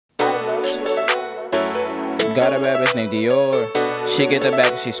Got a bad bitch named Dior. She get the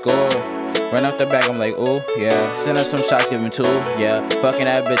bag and she score. Run off the back, I'm like, ooh, yeah. Send her some shots, give him 2, yeah. Fucking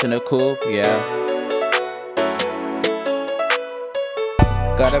that bitch in the coupe, yeah.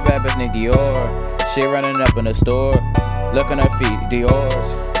 Got a bad bitch named Dior. She running up in the store. Look on her feet,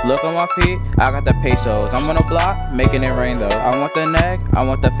 Dior's. Look on my feet, I got the pesos. I'm on the block, making it rain though. I want the neck, I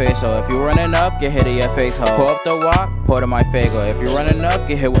want the face ho. If you running up, get hit in your face ho. Pull up the walk, pour to my Fago. If you running up,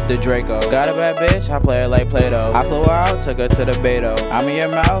 get hit with the Draco. Got a bad bitch, I play her like Play-Doh. I flew her out, took her to the Beto. I'm in your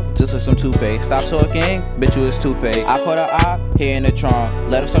mouth, just like some toothpaste. Stop talking, bitch you is too fake. I caught her op, here in the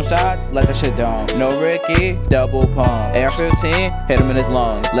trunk. Let him some shots, let that shit down. No Ricky, double pump. AR-15, hit him in his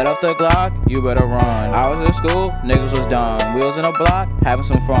lung. Let off the Glock, you better run. I was in school, niggas was dumb. We was in a block, having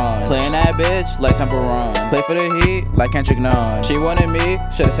some fun. Playing that bitch like Temple Run. Play for the Heat like Kendrick Nunn. She wanted me,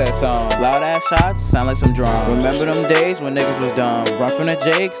 should've said some. Loud ass shots, sound like some drums. Remember them days when niggas was dumb. Run from the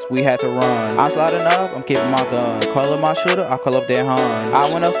Jakes, we had to run. I'm sliding up, I'm keeping my gun. Call up my shooter, I call up their hun.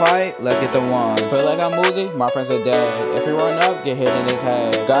 I wanna fight, let's get the one. Feel like I'm woozy, my friends are dead. If he run up, get hit in his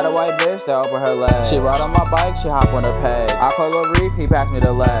head. Got a white bitch that open her legs. She ride on my bike, she hop on the pegs. I call a reef, he pass me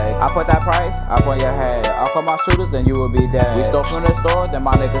the legs. I put that price up on your head. I'll call my shooters, then you will be dead. We stole from the store, then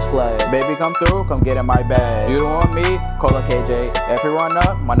my niggas fled. Baby come through, come get in my bag. You don't want me, call a KJ. If he run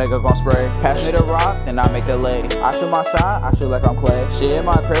up, my nigga gon' spray. Pass me the rock, then I make the lay. I shoot my shot, I shoot like I'm Clay. She in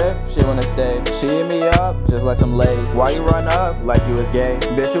my crib, she wanna stay. She hit me up, just like some lace. Why you run up, like you was gay?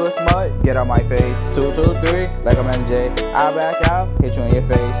 Bitch you a smut, get out my face. 2, 2, 3, like I'm MJ. I back out, hit you in your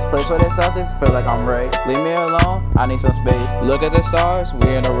face. Play for the Celtics, feel like I'm Ray. Leave me alone, I need some space. Look at the stars,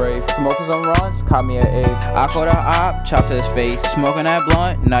 we in a rave. Smoking some runs, caught me at 8. I caught a op, chopped his face. Smoking that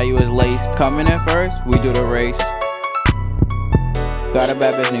blunt, now you is laced. Coming in first, we do the race. Got a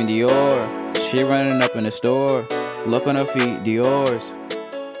bad bitch named Dior. She running up in the store. Look on her feet, Dior's.